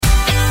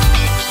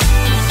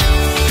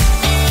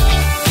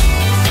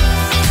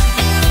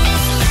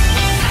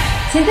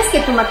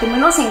tu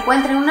matrimonio se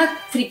encuentra en una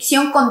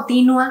fricción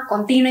continua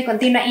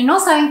y no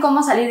saben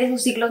cómo salir de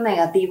esos ciclos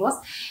negativos,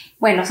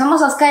 bueno,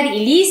 somos Oscar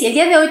y Liz y el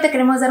día de hoy te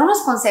queremos dar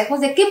unos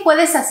consejos de qué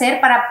puedes hacer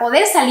para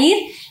poder salir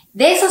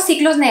de esos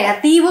ciclos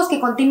negativos que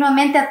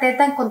continuamente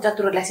atentan contra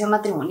tu relación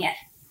matrimonial.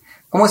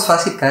 ¿Cómo es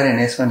fácil caer en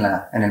eso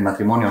en el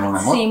matrimonio, no, mi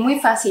amor? Sí, muy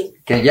fácil.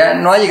 Que ya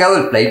no ha llegado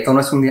el pleito,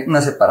 no es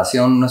una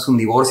separación, no es un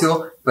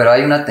divorcio, pero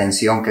hay una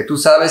tensión que tú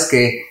sabes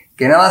que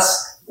nada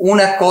más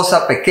una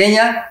cosa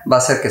pequeña va a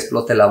hacer que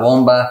explote la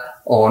bomba,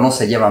 o no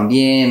se llevan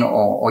bien,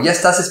 o ya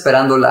estás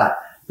esperando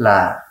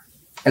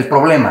el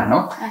problema,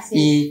 ¿no? Así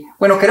y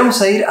bueno,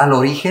 queremos ir al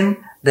origen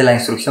de la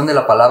instrucción de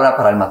la palabra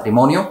para el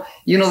matrimonio,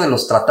 y uno de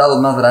los tratados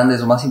más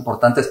grandes o más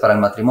importantes para el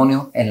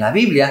matrimonio en la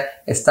Biblia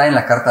está en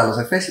la carta a los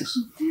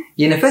Efesios.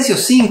 Y en Efesios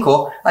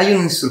 5 hay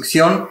una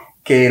instrucción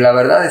que la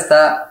verdad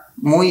está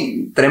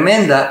muy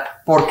tremenda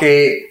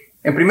porque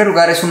en primer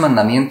lugar es un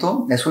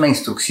mandamiento, es una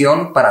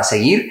instrucción para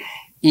seguir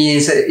y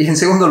en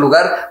segundo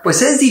lugar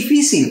pues es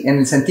difícil en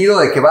el sentido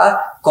de que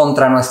va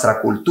contra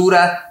nuestra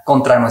cultura,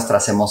 contra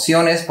nuestras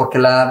emociones, porque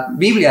la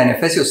Biblia en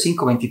Efesios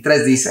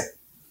 5:23 dice: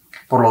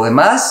 por lo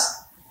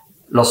demás,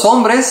 los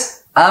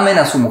hombres amen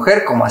a su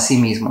mujer como a sí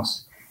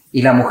mismos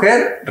y la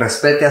mujer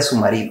respete a su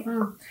marido.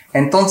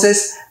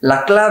 Entonces,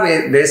 la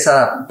clave de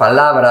esa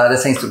palabra, de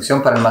esa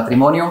instrucción para el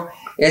matrimonio,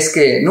 es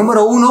que,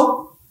 número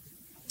uno,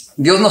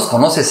 Dios nos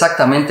conoce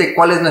exactamente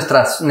cuál es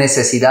nuestra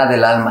necesidad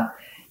del alma.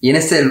 Y en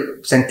este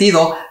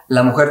sentido,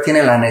 la mujer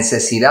tiene la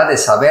necesidad de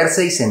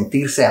saberse y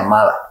sentirse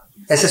amada.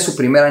 Esa es su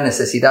primera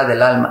necesidad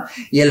del alma.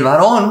 Y el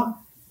varón,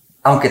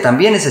 aunque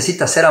también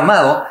necesita ser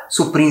amado,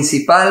 su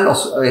principal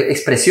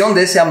expresión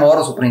de ese amor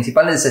o su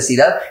principal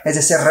necesidad es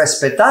de ser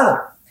respetado.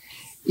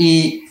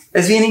 Y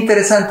es bien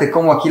interesante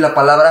cómo aquí la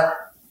palabra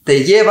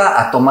te lleva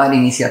a tomar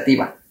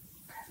iniciativa.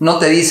 No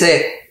te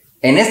dice,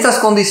 en estas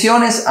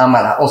condiciones,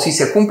 ámala. O si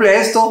se cumple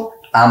esto,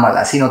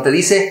 ámala. Sino te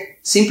dice,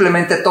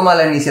 simplemente toma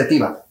la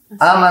iniciativa.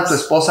 Ama a tu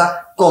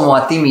esposa como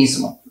a ti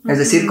mismo. Es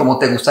decir, como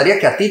te gustaría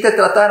que a ti te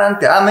trataran,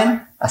 te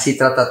amen, así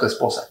trata a tu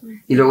esposa.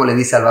 Y luego le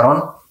dice al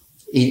varón,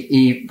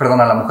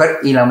 a la mujer,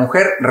 y la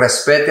mujer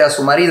respete a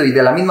su marido. Y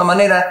de la misma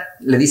manera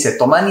le dice,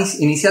 toma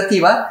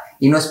iniciativa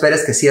y no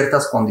esperes que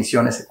ciertas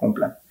condiciones se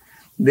cumplan.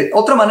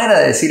 Otra manera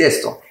de decir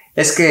esto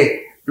es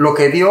que lo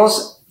que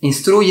Dios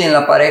instruye en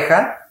la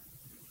pareja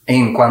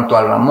en cuanto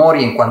al amor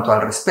y en cuanto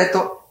al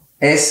respeto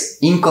es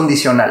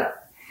incondicional.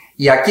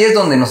 Y aquí es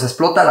donde nos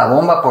explota la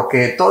bomba,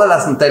 porque todas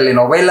las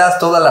telenovelas,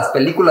 todas las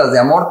películas de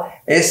amor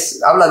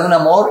habla de un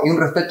amor y un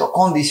respeto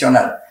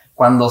condicional.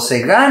 Cuando se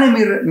gane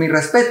mi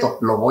respeto,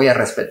 lo voy a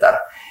respetar.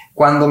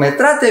 Cuando me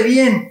trate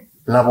bien,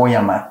 la voy a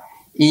amar.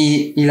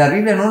 Y la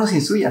Biblia no nos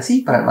instruye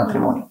así para el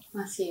matrimonio.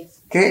 Así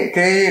es.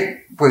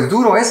 Qué pues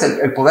duro es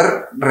el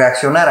poder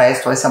reaccionar a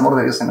esto, a ese amor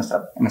de Dios en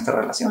nuestra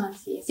relación.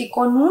 Así es. Y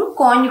con un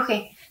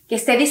cónyuge que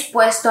esté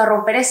dispuesto a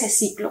romper ese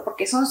ciclo,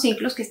 porque son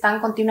ciclos que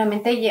están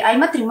continuamente. Hay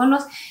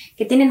matrimonios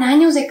que tienen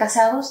años de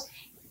casados,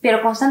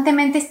 pero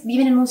constantemente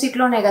viven en un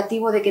ciclo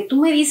negativo de que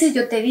tú me dices,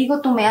 yo te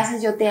digo, tú me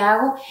haces, yo te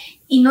hago,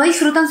 y no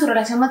disfrutan su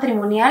relación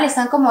matrimonial,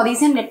 están como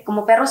dicen,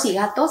 como perros y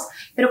gatos,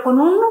 pero con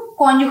un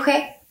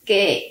cónyuge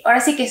que ahora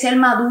sí que sea el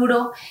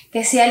maduro,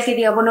 que sea el que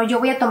diga, bueno, yo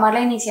voy a tomar la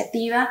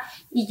iniciativa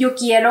y yo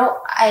quiero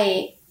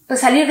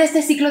pues salir de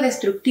este ciclo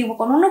destructivo,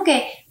 con uno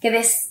que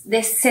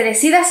se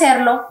decida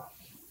hacerlo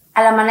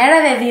a la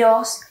manera de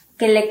Dios,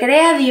 que le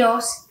crea a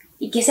Dios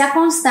y que sea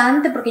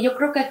constante, porque yo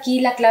creo que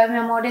aquí la clave, mi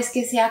amor, es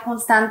que sea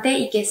constante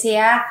y que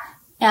sea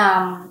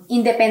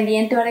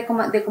independiente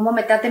de cómo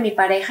me trate mi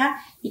pareja,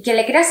 y que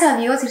le creas a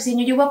Dios, decir,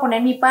 Señor, yo voy a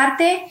poner mi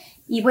parte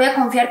y voy a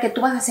confiar que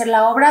tú vas a hacer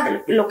la obra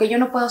de lo que yo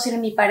no puedo hacer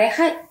en mi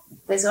pareja,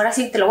 pues ahora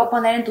sí te lo voy a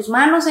poner en tus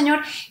manos, Señor,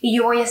 y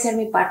yo voy a hacer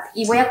mi parte,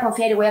 y voy a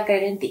confiar y voy a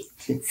creer en ti.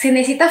 Sí. Se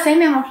necesita fe,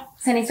 mi amor,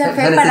 se necesita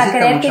fe para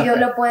creer que Dios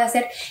lo puede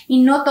hacer,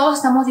 y no todos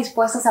estamos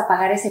dispuestos a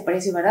pagar ese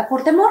precio, ¿verdad?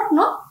 Por temor,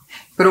 ¿no?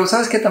 Pero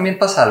 ¿sabes qué? También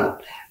pasa algo.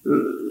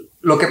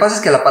 Lo que pasa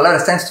es que la palabra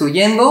está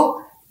instruyendo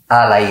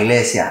a la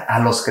iglesia, a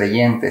los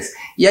creyentes,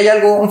 y hay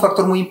un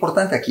factor muy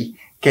importante aquí,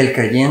 que el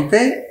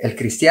creyente, el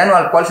cristiano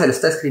al cual se le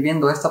está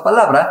escribiendo esta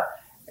palabra,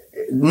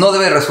 no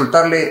debe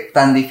resultarle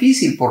tan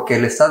difícil, porque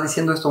le está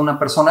diciendo esto a una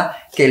persona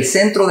que el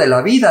centro de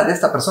la vida de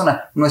esta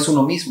persona no es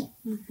uno mismo.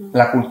 Uh-huh.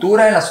 La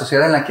cultura, en la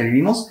sociedad en la que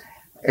vivimos,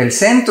 el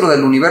centro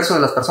del universo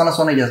de las personas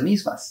son ellas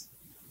mismas,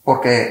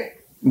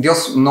 porque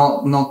Dios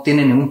no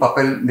tiene ningún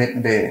papel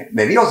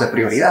de Dios, de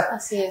prioridad.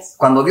 Así es.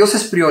 Cuando Dios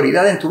es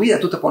prioridad en tu vida,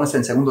 tú te pones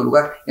en segundo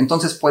lugar,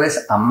 entonces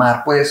puedes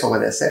amar, puedes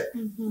obedecer.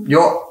 Uh-huh.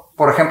 Yo,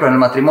 por ejemplo, en el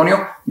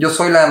matrimonio, yo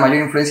soy la mayor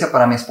influencia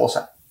para mi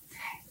esposa.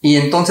 Y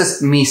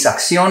entonces mis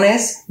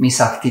acciones,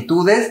 mis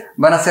actitudes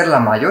van a ser la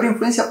mayor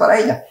influencia para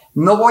ella.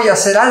 No voy a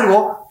hacer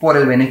algo por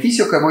el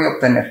beneficio que voy a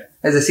obtener.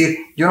 Es decir,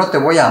 yo no te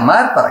voy a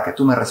amar para que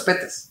tú me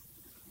respetes.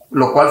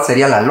 Lo cual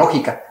sería la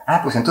lógica.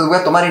 Pues entonces voy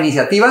a tomar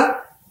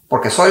iniciativa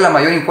porque soy la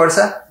mayor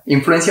influencia,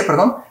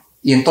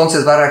 y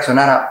entonces va a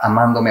reaccionar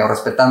amándome o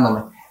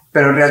respetándome.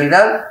 Pero en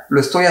realidad lo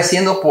estoy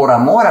haciendo por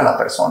amor a la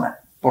persona.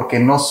 porque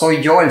no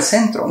soy yo el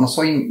centro, no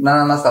soy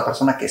nada más la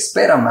persona que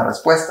espera una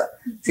respuesta,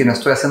 sino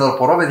estoy haciéndolo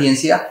por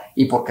obediencia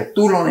y porque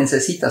tú lo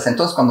necesitas.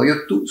 Entonces, cuando yo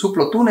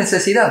suplo tu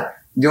necesidad,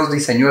 Dios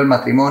diseñó el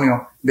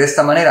matrimonio de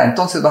esta manera,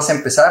 entonces vas a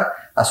empezar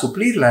a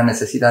suplir la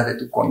necesidad de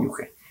tu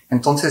cónyuge.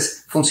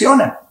 Entonces,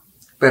 funciona,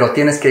 pero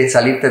tienes que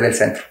salirte del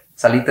centro,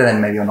 salirte del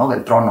medio, ¿no?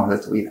 Del trono de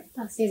tu vida.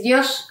 Así es,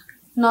 Dios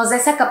nos da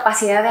esa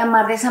capacidad de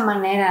amar de esa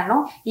manera,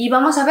 ¿no? Y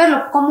vamos a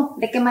verlo, ¿cómo?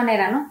 ¿De qué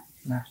manera, no?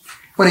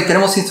 Bueno, y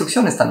tenemos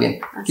instrucciones también.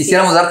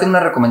 Quisiéramos darte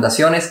unas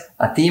recomendaciones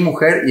a ti,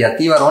 mujer, y a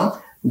ti, varón,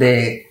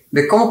 de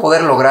cómo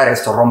poder lograr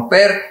esto,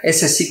 romper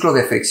ese ciclo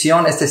de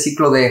fricción, este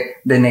ciclo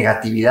de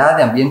negatividad,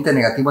 de ambiente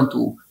negativo en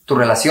tu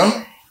relación,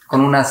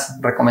 con unas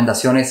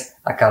recomendaciones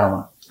a cada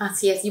uno.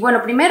 Así es. Y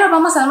bueno, primero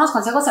vamos a dar unos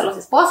consejos a los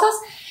esposos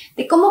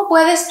de cómo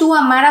puedes tú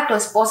amar a tu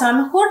esposa. A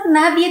lo mejor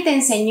nadie te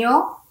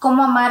enseñó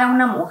cómo amar a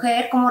una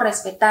mujer, cómo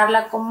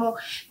respetarla, cómo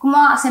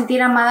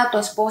sentir amada a tu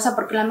esposa,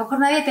 porque a lo mejor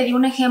nadie te dio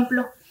un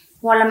ejemplo.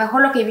 O a lo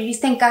mejor lo que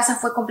viviste en casa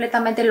fue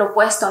completamente lo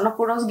opuesto, ¿no?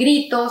 Puros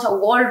gritos o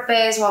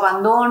golpes o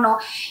abandono.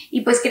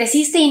 Y pues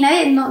creciste y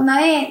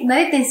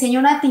nadie te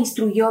enseñó, nadie te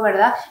instruyó,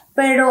 ¿verdad?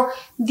 Pero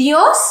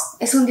Dios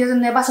es un Dios de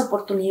nuevas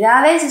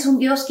oportunidades, es un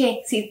Dios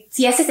que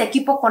si haces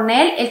equipo con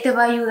Él te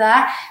va a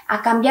ayudar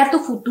a cambiar tu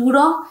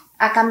futuro,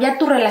 a cambiar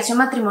tu relación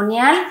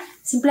matrimonial.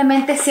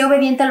 Simplemente sé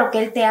obediente a lo que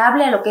Él te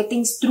hable, a lo que Él te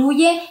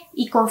instruye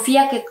y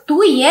confía que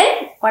tú y Él,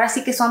 ahora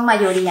sí que son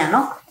mayoría,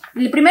 ¿no?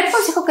 El primer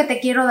consejo que te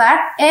quiero dar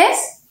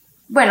es,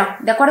 bueno,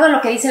 de acuerdo a lo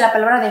que dice la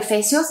palabra de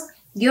Efesios,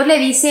 Dios le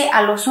dice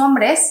a los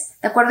hombres,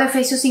 de acuerdo a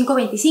Efesios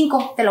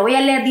 5:25, te lo voy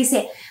a leer,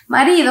 dice,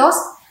 maridos,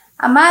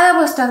 amad a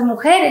vuestras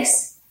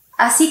mujeres,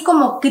 así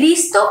como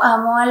Cristo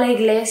amó a la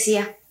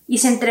iglesia y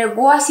se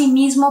entregó a sí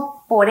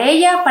mismo por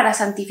ella para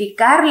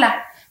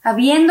santificarla,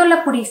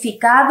 habiéndola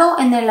purificado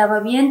en el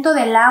lavamiento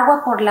del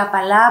agua por la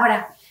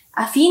palabra,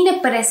 a fin de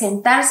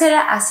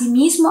presentársela a sí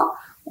mismo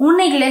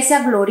una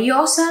iglesia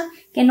gloriosa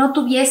que no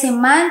tuviese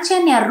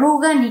mancha ni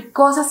arruga ni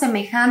cosa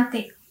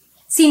semejante,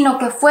 sino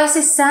que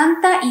fuese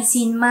santa y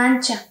sin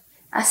mancha.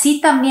 Así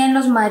también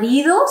los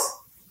maridos,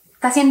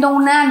 está haciendo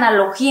una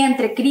analogía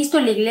entre Cristo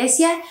y la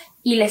iglesia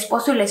y el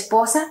esposo y la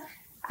esposa,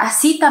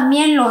 así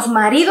también los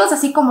maridos,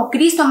 así como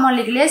Cristo amó a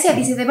la iglesia,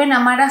 dice, deben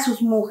amar a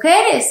sus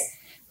mujeres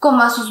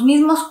como a sus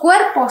mismos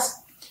cuerpos.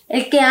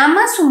 El que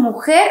ama a su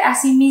mujer a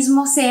sí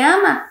mismo se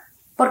ama,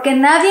 porque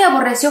nadie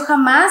aborreció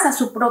jamás a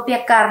su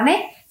propia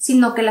carne,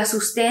 sino que la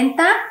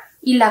sustenta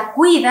y la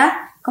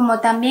cuida,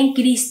 como también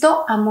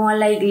Cristo amó a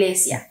la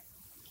iglesia.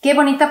 Qué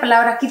bonita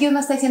palabra. Aquí Dios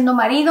nos está diciendo,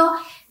 marido,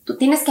 tú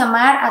tienes que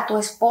amar a tu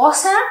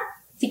esposa,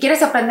 si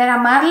quieres aprender a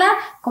amarla,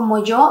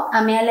 como yo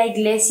amé a la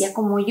iglesia,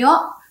 como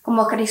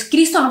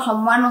Cristo nos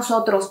amó a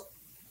nosotros.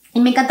 Y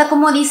me encanta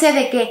cómo dice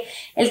de que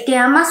el que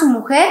ama a su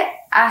mujer,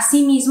 a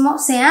sí mismo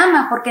se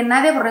ama, porque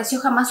nadie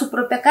aborreció jamás su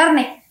propia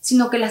carne,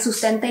 sino que la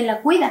sustenta y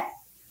la cuida.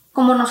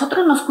 Como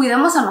nosotros nos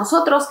cuidamos a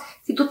nosotros,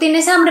 si tú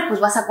tienes hambre, pues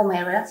vas a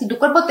comer, ¿verdad? Si tu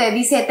cuerpo te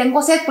dice,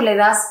 tengo sed, pues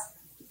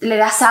le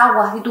das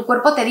agua. Si tu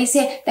cuerpo te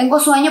dice, tengo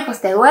sueño,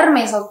 pues te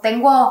duermes. O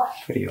tengo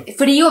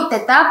frío, te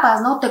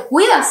tapas, ¿no? Te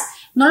cuidas.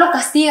 No lo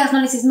castigas, no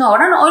le dices, no,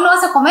 hoy no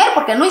vas a comer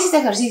porque no hiciste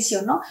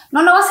ejercicio, ¿no?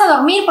 No vas a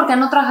dormir porque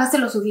no trabajaste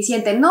lo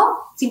suficiente. No,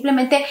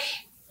 simplemente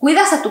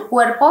cuidas a tu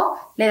cuerpo,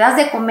 le das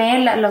de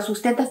comer, lo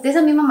sustentas. De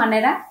esa misma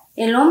manera,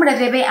 el hombre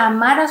debe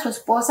amar a su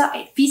esposa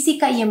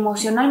física y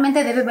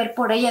emocionalmente, debe ver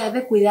por ella,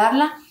 debe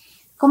cuidarla.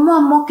 ¿Cómo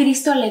amó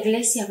Cristo a la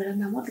iglesia, verdad,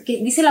 mi amor? Que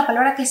dice la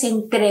palabra que se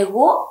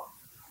entregó,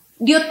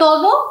 dio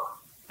todo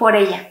por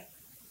ella.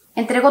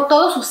 Entregó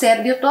todo su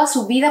ser, dio toda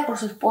su vida por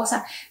su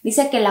esposa.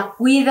 Dice que la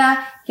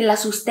cuida, que la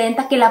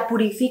sustenta, que la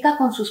purifica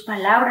con sus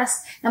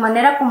palabras. La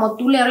manera como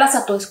tú le hablas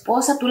a tu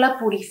esposa, tú la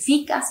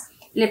purificas.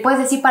 Le puedes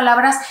decir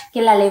palabras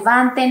que la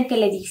levanten, que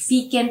la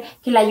edifiquen,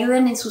 que la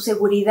ayuden en su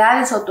seguridad,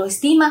 en su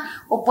autoestima,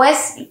 o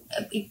puedes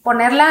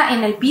ponerla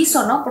en el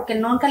piso, ¿no? Porque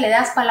nunca le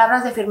das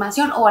palabras de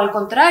afirmación, o al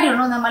contrario,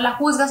 ¿no? Nada más la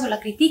juzgas o la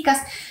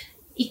criticas.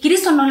 Y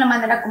Cristo no es la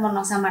manera como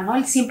nos ama, ¿no?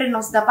 Él siempre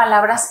nos da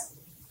palabras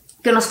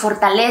que nos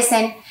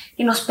fortalecen,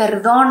 que nos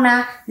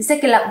perdona. Dice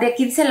que de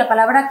aquí dice la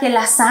palabra que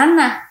la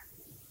sana.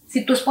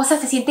 Si tu esposa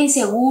se siente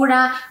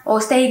insegura o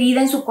está herida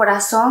en su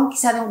corazón,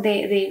 quizá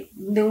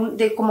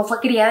de cómo fue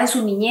criada en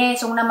su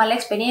niñez o una mala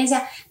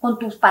experiencia, con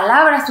tus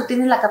palabras tú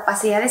tienes la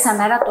capacidad de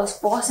sanar a tu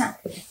esposa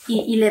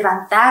y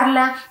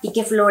levantarla y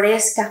que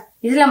florezca.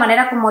 Esa es la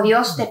manera como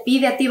Dios te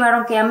pide a ti,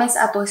 varón, que ames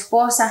a tu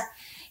esposa.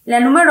 La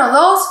número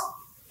 2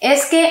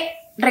 es que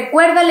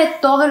recuérdale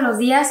todos los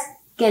días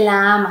que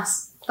la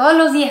amas. Todos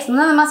los días, no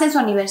nada más en su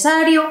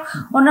aniversario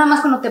o nada más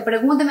cuando te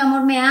pregunte, mi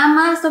amor, ¿me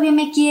amas? ¿Todavía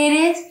me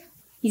quieres?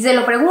 Y se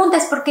lo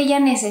preguntas porque ella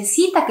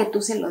necesita que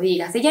tú se lo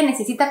digas. Ella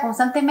necesita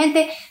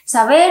constantemente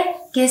saber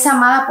que es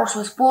amada por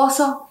su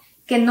esposo,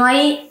 que no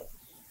hay,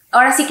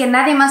 ahora sí que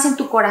nadie más en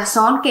tu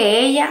corazón que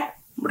ella.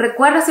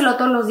 Recuérdaselo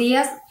todos los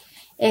días.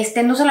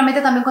 No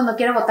solamente también cuando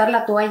quiere botar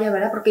la toalla,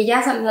 ¿verdad? Porque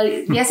ya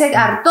se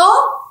hartó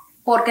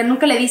porque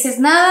nunca le dices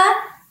nada.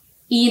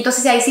 Y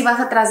entonces ahí sí vas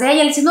atrás de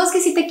ella. Le dices, no, es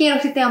que sí te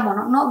quiero, sí te amo,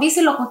 ¿no? No,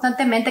 díselo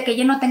constantemente, que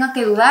ella no tenga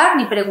que dudar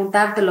ni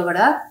preguntártelo,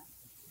 ¿verdad?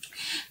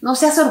 No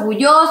seas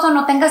orgulloso,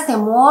 no tengas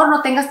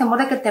temor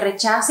de que te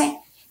rechace.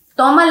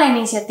 Toma la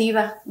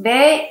iniciativa,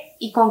 ve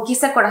y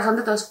conquista el corazón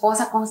de tu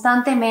esposa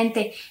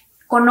constantemente.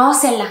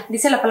 Conócela,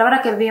 dice la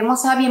palabra que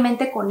vivimos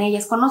sabiamente con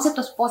ellas. Conoce a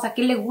tu esposa,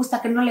 qué le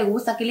gusta, qué no le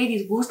gusta, qué le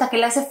disgusta, qué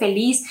le hace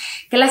feliz,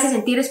 qué le hace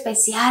sentir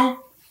especial,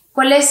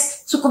 cuál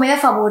es su comida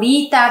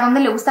favorita, dónde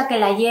le gusta que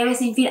la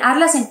lleves, en fin,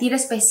 hazla sentir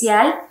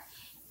especial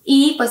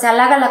y pues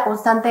halágala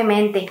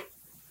constantemente.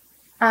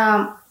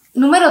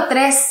 Número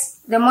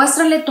 3,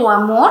 demuéstrale tu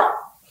amor,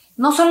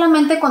 no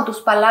solamente con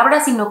tus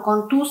palabras, sino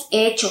con tus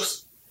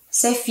hechos.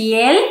 Sé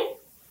fiel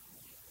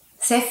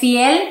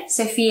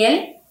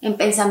en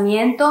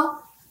pensamiento,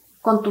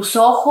 con tus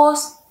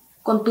ojos,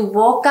 con tu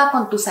boca,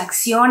 con tus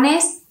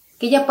acciones,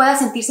 que ella pueda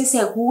sentirse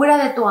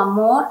segura de tu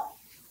amor,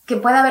 que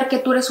pueda ver que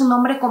tú eres un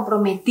hombre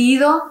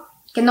comprometido,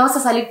 que no vas a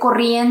salir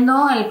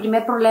corriendo en el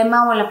primer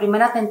problema o en la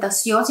primera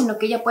tentación, sino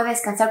que ella pueda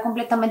descansar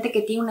completamente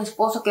que tiene un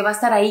esposo que va a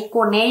estar ahí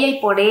con ella y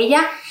por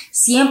ella,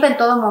 siempre, en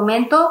todo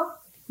momento,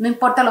 no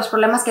importa los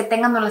problemas que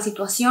tengan o las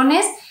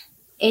situaciones,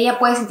 ella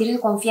puede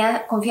sentirse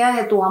confiada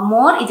de tu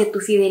amor y de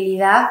tu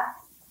fidelidad.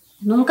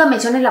 Nunca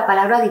menciones la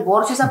palabra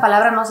divorcio, esa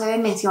palabra no se debe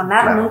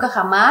mencionar, claro. Nunca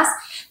jamás.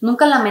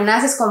 Nunca la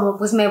amenaces como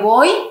pues me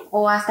voy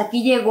o hasta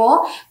aquí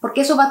llegó,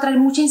 porque eso va a traer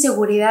mucha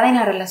inseguridad en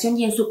la relación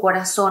y en su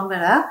corazón,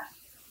 ¿verdad?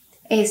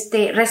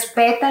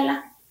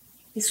 Respétala,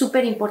 es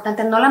súper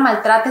importante, no la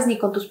maltrates ni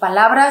con tus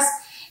palabras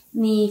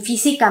ni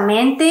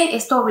físicamente,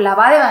 esto la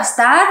va a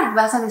devastar y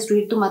vas a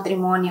destruir tu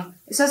matrimonio.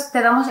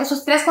 Te damos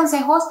esos 3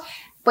 consejos,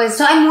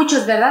 pues hay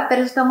muchos, ¿verdad?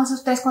 Pero te damos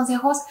esos 3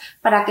 consejos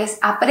para que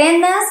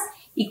aprendas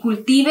y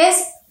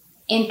cultives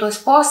en tu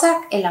esposa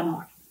el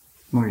amor.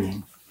 Muy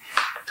bien.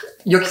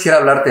 Yo quisiera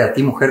hablarte a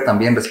ti, mujer,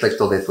 también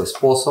respecto de tu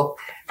esposo.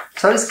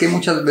 ¿Sabes qué?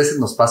 Muchas veces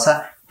nos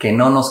pasa que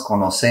no nos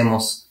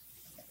conocemos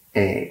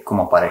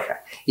como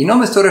pareja. Y no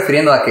me estoy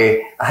refiriendo a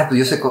que, pues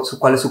yo sé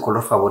cuál es su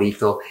color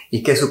favorito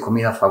y qué es su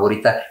comida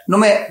favorita. No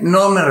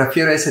me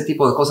refiero a ese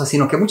tipo de cosas,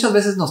 sino que muchas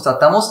veces nos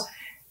tratamos,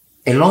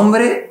 el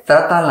hombre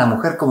trata a la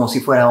mujer como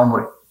si fuera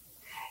hombre.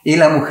 Y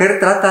la mujer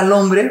trata al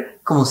hombre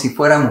como si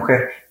fuera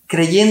mujer,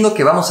 creyendo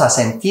que vamos a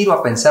sentir o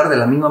a pensar de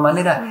la misma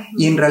manera. Uh-huh.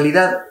 Y en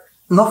realidad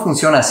no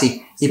funciona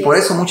así. Y por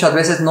eso muchas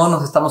veces no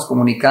nos estamos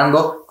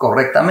comunicando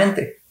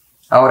correctamente.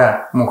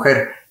 Ahora,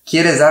 mujer,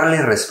 ¿quieres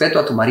darle respeto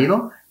a tu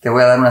marido? Te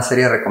voy a dar una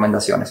serie de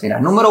recomendaciones. Mira,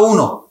 número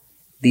 1,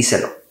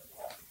 díselo.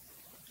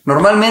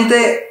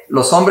 Normalmente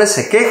los hombres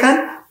se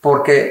quejan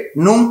porque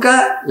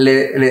nunca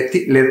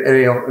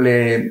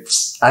le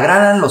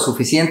agradan lo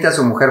suficiente a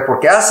su mujer,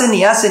 porque hacen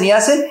y hacen y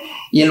hacen,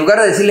 y en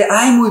lugar de decirle,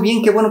 ay, muy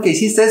bien, qué bueno que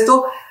hiciste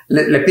esto,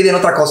 le piden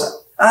otra cosa.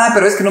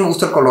 Pero es que no me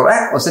gustó el color.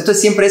 Entonces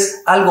siempre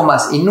es algo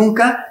más y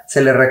nunca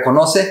se le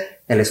reconoce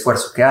el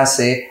esfuerzo que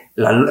hace,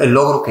 el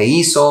logro que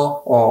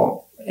hizo,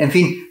 o en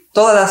fin,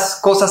 todas las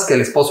cosas que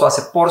el esposo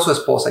hace por su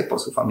esposa y por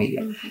su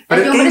familia. Uh-huh.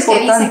 Pero hay hombres que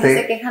dicen que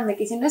se quejan de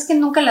que dicen, no, es que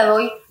nunca le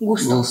doy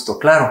gusto. Gusto,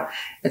 claro.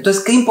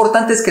 Entonces, qué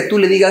importante es que tú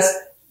le digas,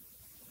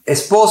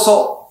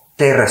 esposo,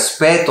 te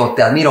respeto,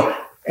 te admiro.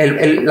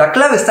 La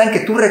clave está en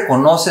que tú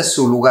reconoces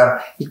su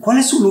lugar. ¿Y cuál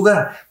es su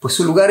lugar? Pues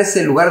su lugar es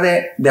el lugar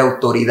de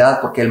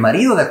autoridad, porque el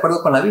marido, de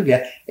acuerdo con la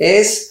Biblia,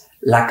 es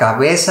la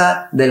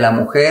cabeza de la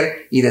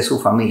mujer y de su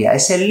familia.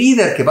 Es el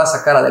líder que va a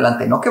sacar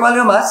adelante, no que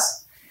valga más,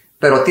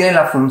 pero tiene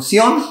la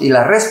función y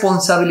la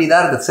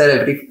responsabilidad de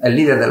ser el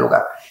líder del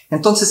hogar.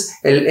 Entonces,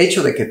 el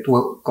hecho de que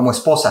tú, como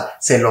esposa,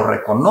 se lo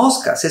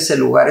reconozcas, ese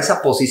lugar,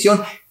 esa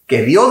posición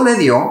que Dios le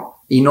dio,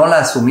 y no la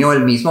asumió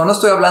él mismo. No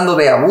estoy hablando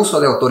de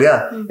abuso de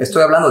autoridad.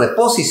 Estoy hablando de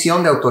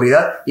posición de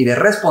autoridad y de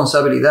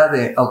responsabilidad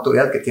de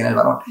autoridad que tiene el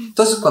varón.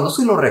 Entonces, cuando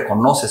tú lo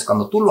reconoces,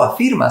 cuando tú lo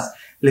afirmas,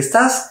 le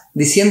estás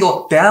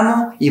diciendo, te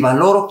amo y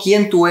valoro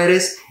quién tú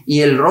eres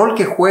y el rol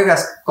que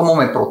juegas, cómo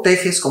me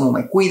proteges, cómo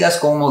me cuidas,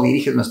 cómo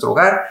diriges nuestro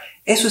hogar.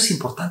 Eso es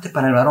importante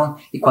para el varón.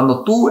 Y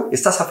cuando tú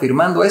estás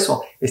afirmando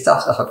eso,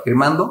 estás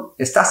afirmando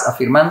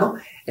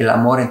el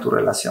amor en tu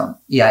relación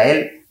y a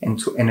él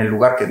en el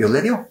lugar que Dios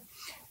le dio.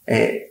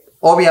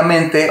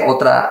 Obviamente,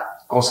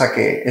 otra cosa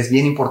que es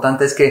bien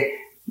importante es que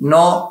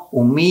no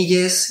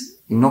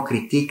humilles y no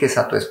critiques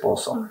a tu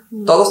esposo.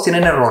 Uh-huh. Todos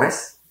tienen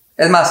errores.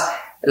 Es más,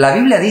 la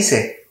Biblia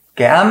dice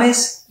que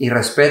ames y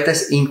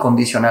respetes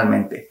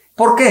incondicionalmente.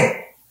 ¿Por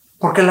qué?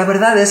 Porque la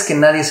verdad es que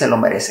nadie se lo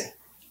merece.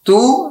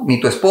 Tú ni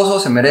tu esposo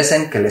se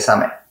merecen que les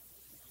amen.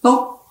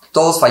 No,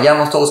 todos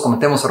fallamos, todos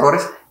cometemos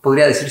errores.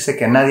 Podría decirse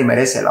que nadie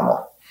merece el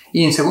amor.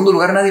 Y en segundo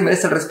lugar, nadie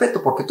merece el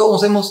respeto porque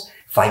todos hemos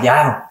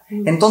fallado.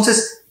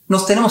 Entonces,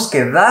 nos tenemos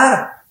que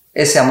dar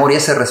ese amor y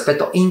ese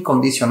respeto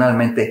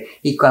incondicionalmente.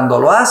 Y cuando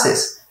lo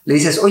haces, le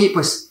dices, oye,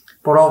 pues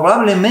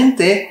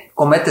probablemente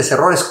cometes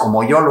errores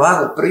como yo lo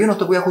hago, pero yo no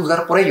te voy a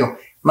juzgar por ello.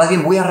 Más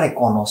bien voy a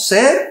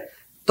reconocer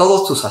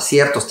todos tus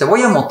aciertos, te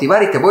voy a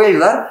motivar y te voy a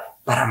ayudar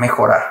para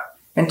mejorar.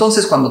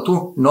 Entonces, cuando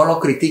tú no lo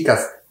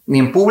criticas ni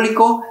en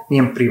público ni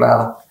en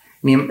privado,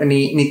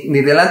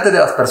 ni delante de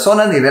las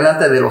personas, ni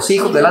delante de los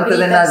hijos, delante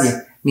de nadie,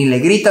 ni le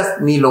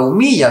gritas, ni lo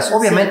humillas.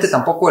 Obviamente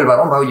tampoco el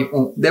varón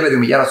debe de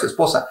humillar a su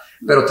esposa,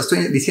 pero te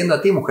estoy diciendo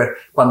a ti, mujer,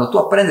 cuando tú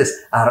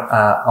aprendes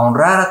a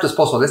honrar a tu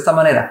esposo de esta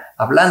manera,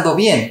 hablando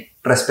bien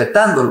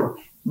respetándolo,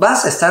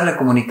 vas a estarle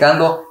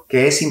comunicando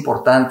que es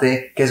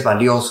importante, que es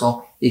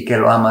valioso y que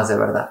lo amas de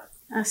verdad.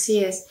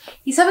 Así es.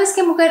 ¿Y sabes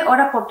qué, mujer?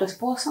 Ora por tu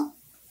esposo.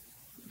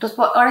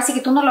 Ahora sí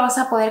que tú no lo vas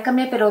a poder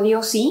cambiar, pero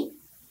Dios sí.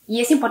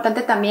 Y es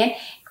importante también,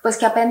 pues,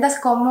 que aprendas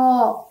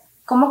cómo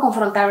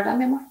confrontar, ¿verdad,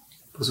 mi amor?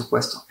 Por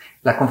supuesto.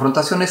 La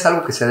confrontación es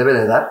algo que se debe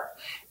de dar,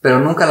 pero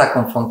nunca la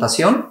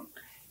confrontación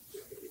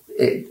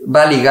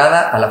va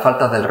ligada a la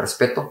falta del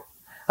respeto,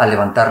 a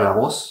levantar la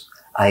voz,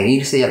 a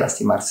herirse y a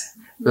lastimarse.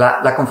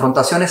 La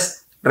confrontación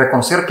es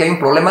reconocer que hay un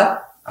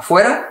problema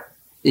afuera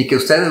y que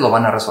ustedes lo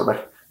van a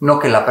resolver, no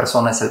que la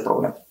persona es el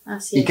problema.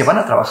 Así y es. Que van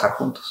a trabajar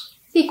juntos.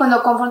 Sí,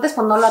 cuando confrontes,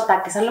 pues no lo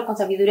ataques, hazlo con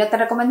sabiduría. Te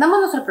recomendamos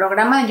nuestro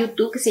programa en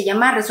YouTube que se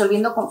llama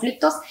Resolviendo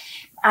Conflictos.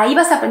 Ahí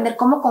vas a aprender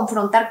cómo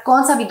confrontar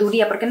con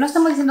sabiduría, porque no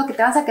estamos diciendo que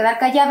te vas a quedar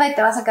callada y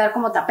te vas a quedar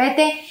como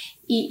tapete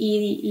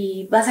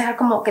y vas a dejar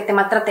como que te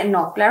maltraten.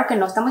 No, claro que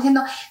no. Estamos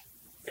diciendo,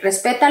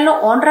 respétalo,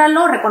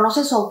 hónralo,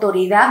 reconoce su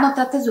autoridad, no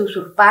trates de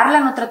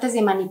usurparla, no trates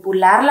de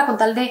manipularla con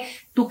tal de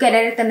tú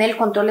querer tener el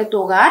control de tu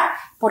hogar,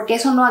 porque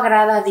eso no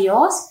agrada a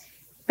Dios.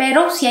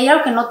 Pero si hay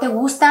algo que no te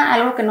gusta,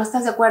 algo que no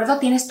estás de acuerdo,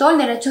 tienes todo el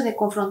derecho de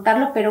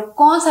confrontarlo, pero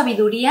con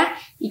sabiduría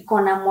y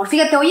con amor.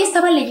 Fíjate, hoy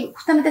estaba leyendo,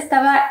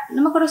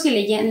 no me acuerdo si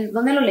leí,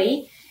 dónde lo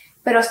leí,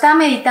 pero estaba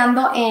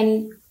meditando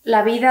en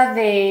la vida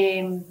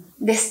de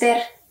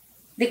Esther,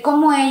 de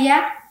cómo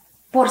ella,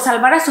 por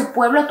salvar a su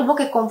pueblo, tuvo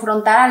que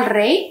confrontar al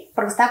rey,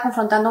 porque estaba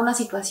confrontando una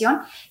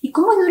situación, y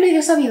cómo Dios le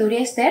dio sabiduría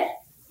a Esther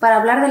para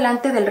hablar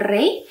delante del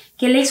rey,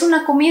 que le hizo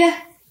una comida.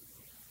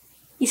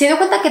 Y se dio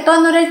cuenta que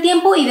todo no era el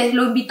tiempo y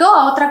lo invitó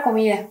a otra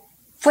comida.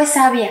 Fue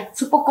sabia,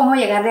 supo cómo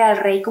llegarle al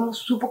rey,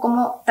 supo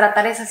cómo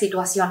tratar esa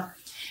situación.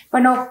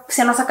 Bueno,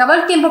 se nos acabó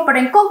el tiempo, pero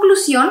en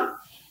conclusión,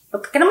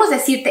 lo que queremos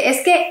decirte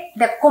es que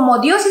como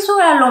Dios hizo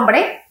al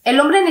hombre, el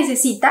hombre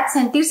necesita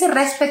sentirse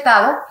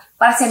respetado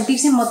para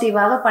sentirse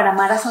motivado para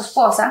amar a su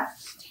esposa.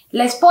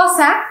 La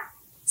esposa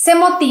se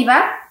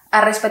motiva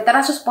a respetar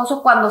a su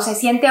esposo cuando se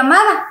siente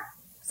amada.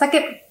 O sea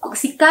que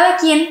si cada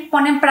quien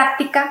pone en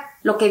práctica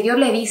lo que Dios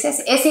le dice,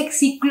 ese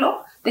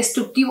ciclo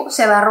destructivo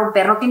se va a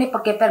romper, no tiene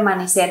por qué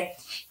permanecer.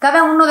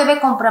 Cada uno debe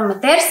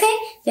comprometerse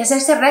y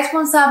hacerse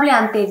responsable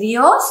ante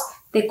Dios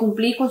de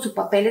cumplir con su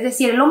papel. Es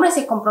decir, el hombre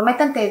se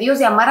compromete ante Dios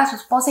de amar a su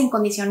esposa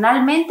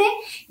incondicionalmente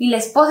y la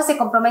esposa se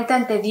compromete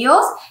ante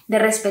Dios de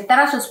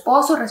respetar a su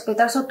esposo,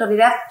 respetar su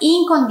autoridad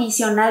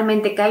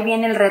incondicionalmente, que ahí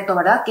viene el reto,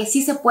 ¿verdad? Que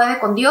sí se puede,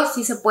 con Dios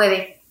sí se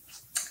puede.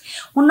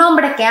 Un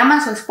hombre que ama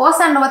a su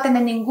esposa no va a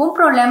tener ningún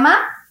problema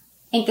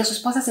en que su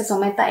esposa se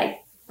someta a él.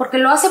 Porque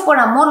lo hace por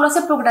amor, lo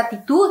hace por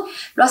gratitud,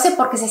 lo hace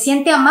porque se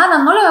siente amada.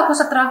 No le va a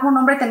costar trabajo a un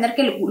hombre tener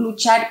que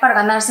luchar para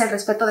ganarse el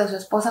respeto de su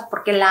esposa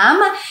porque la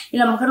ama y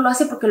la mujer lo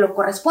hace porque lo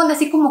corresponde.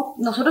 Así como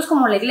nosotros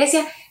como la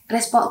iglesia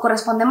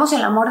correspondemos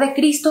el amor de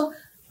Cristo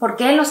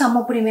porque Él nos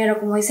amó primero,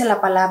 como dice la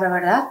palabra,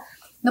 ¿verdad?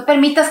 No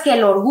permitas que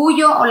el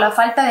orgullo o la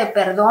falta de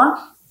perdón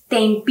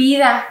te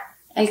impida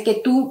el que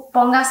tú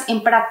pongas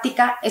en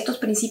práctica estos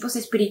principios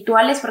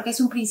espirituales, porque es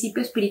un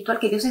principio espiritual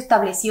que Dios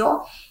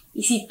estableció.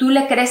 Y si tú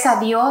le crees a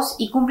Dios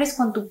y cumples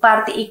con tu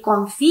parte y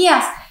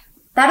confías,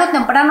 tarde o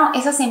temprano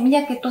esa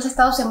semilla que tú has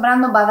estado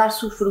sembrando va a dar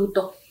su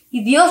fruto.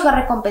 Y Dios va a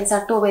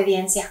recompensar tu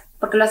obediencia,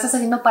 porque lo estás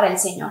haciendo para el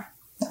Señor.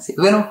 Así,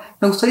 bueno,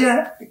 me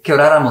gustaría que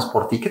oráramos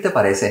por ti. ¿Qué te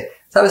parece?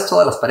 Sabes,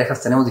 todas las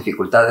parejas tenemos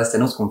dificultades,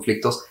 tenemos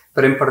conflictos,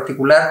 pero en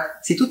particular,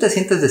 si tú te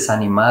sientes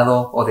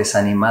desanimado o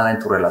desanimada en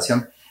tu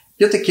relación,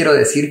 yo te quiero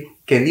decir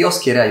que Dios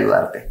quiere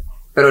ayudarte.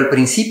 Pero el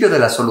principio de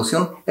la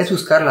solución es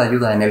buscar la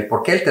ayuda en Él,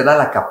 porque Él te da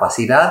la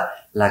capacidad,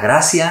 la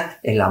gracia,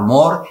 el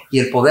amor y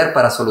el poder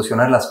para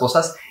solucionar las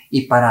cosas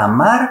y para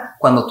amar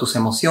cuando tus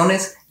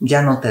emociones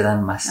ya no te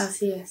dan más.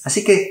 Así es.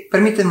 Así que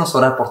permítenos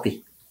orar por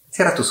ti.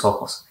 Cierra tus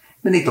ojos.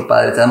 Bendito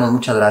Padre, te damos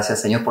muchas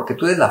gracias, Señor, porque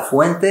tú eres la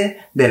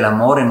fuente del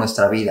amor en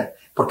nuestra vida.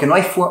 Porque no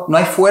hay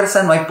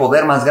fuerza, no hay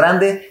poder más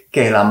grande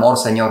que el amor,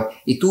 Señor.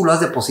 Y tú lo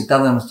has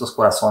depositado en nuestros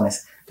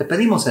corazones. Te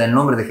pedimos en el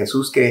nombre de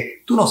Jesús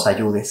que tú nos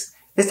ayudes.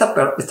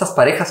 Estas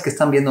parejas que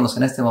están viéndonos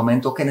en este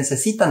momento, que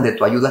necesitan de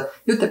tu ayuda,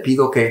 yo te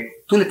pido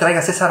que tú le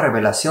traigas esa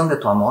revelación de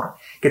tu amor,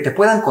 que te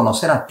puedan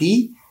conocer a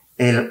ti,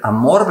 el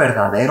amor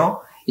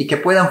verdadero, y que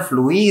puedan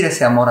fluir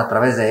ese amor a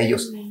través de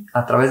ellos,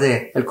 a través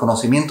del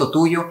conocimiento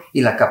tuyo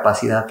y la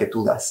capacidad que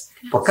tú das.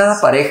 Por cada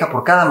pareja,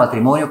 por cada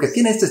matrimonio que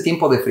tiene este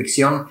tiempo de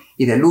fricción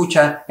y de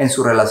lucha en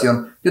su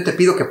relación, yo te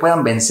pido que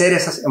puedan vencer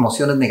esas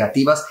emociones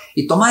negativas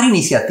y tomar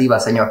iniciativa,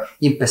 Señor,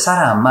 y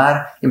empezar a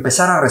amar,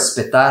 empezar a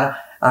respetar,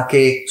 a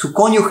que su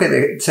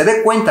cónyuge se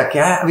dé cuenta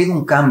que ha habido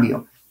un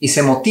cambio y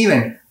se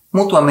motiven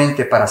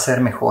mutuamente para ser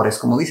mejores.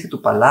 Como dice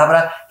tu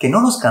palabra, que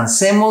no nos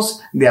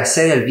cansemos de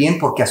hacer el bien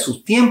porque a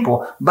su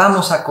tiempo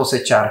vamos a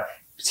cosechar,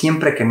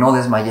 siempre que no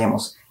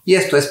desmayemos. Y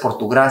esto es por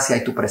tu gracia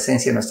y tu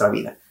presencia en nuestra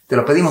vida. Te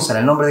lo pedimos en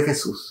el nombre de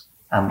Jesús.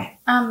 Amén.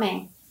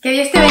 Amén. Que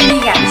Dios te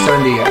bendiga. Dios te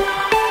bendiga.